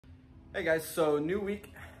Hey guys, so new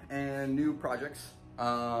week and new projects.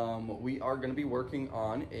 We are going to be working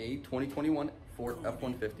on a 2021 Ford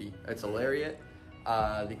F-150. It's a Lariat.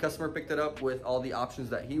 The customer picked it up with all the options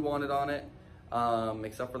that he wanted on it,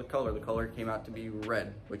 except for the color. The color came out to be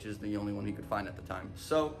red, which is the only one he could find at the time.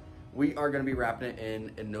 So we are going to be wrapping it in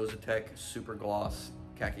Inozetek Super Gloss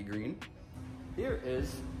Khaki Green. Here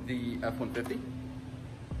is the F-150.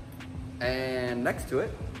 And next to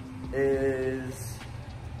it is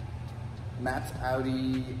Matt's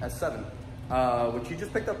Audi S7, which he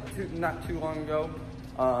just picked up not too long ago.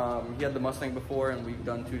 He had the Mustang before, and we've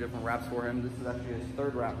done 2 different wraps for him. This is actually his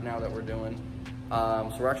 3rd wrap now that we're doing.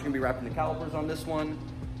 So we're actually gonna be wrapping the calipers on this one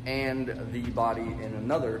and the body in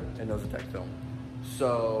another Inozetek film.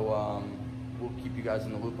 So we'll keep you guys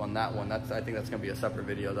in the loop on that one. I think that's gonna be a separate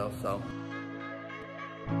video though. So.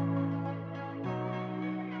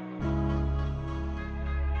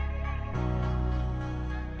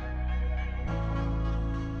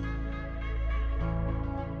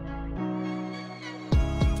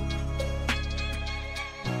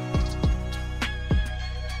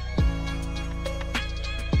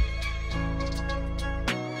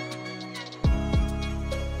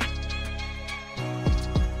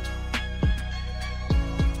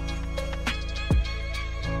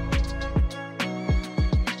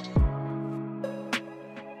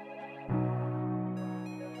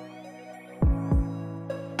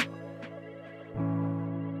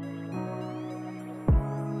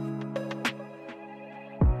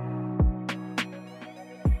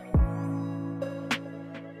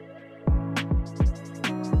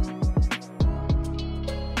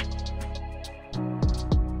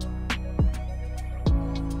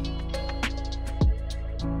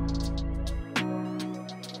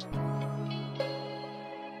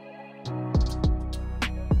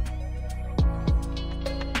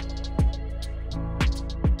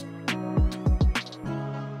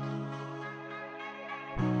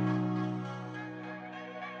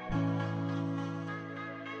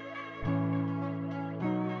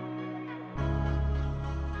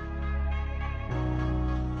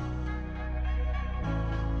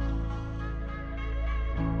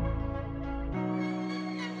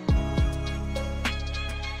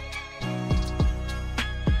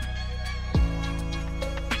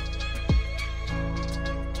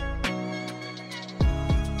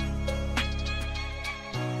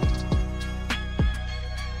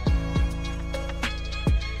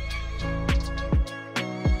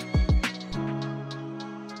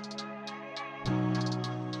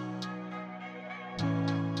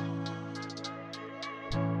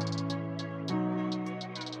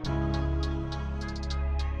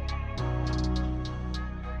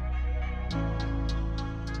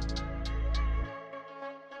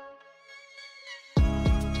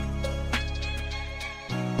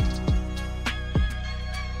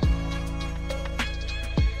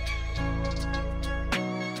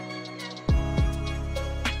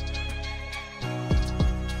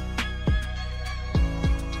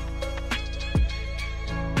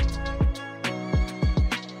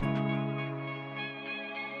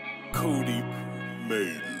 Cody made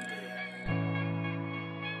it.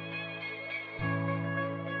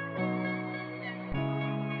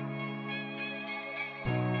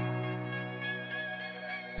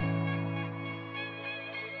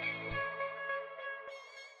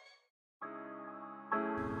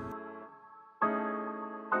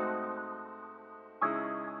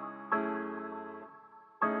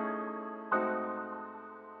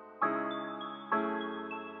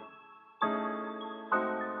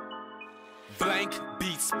 Blank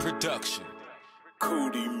Beats Production.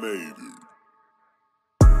 Cody made it.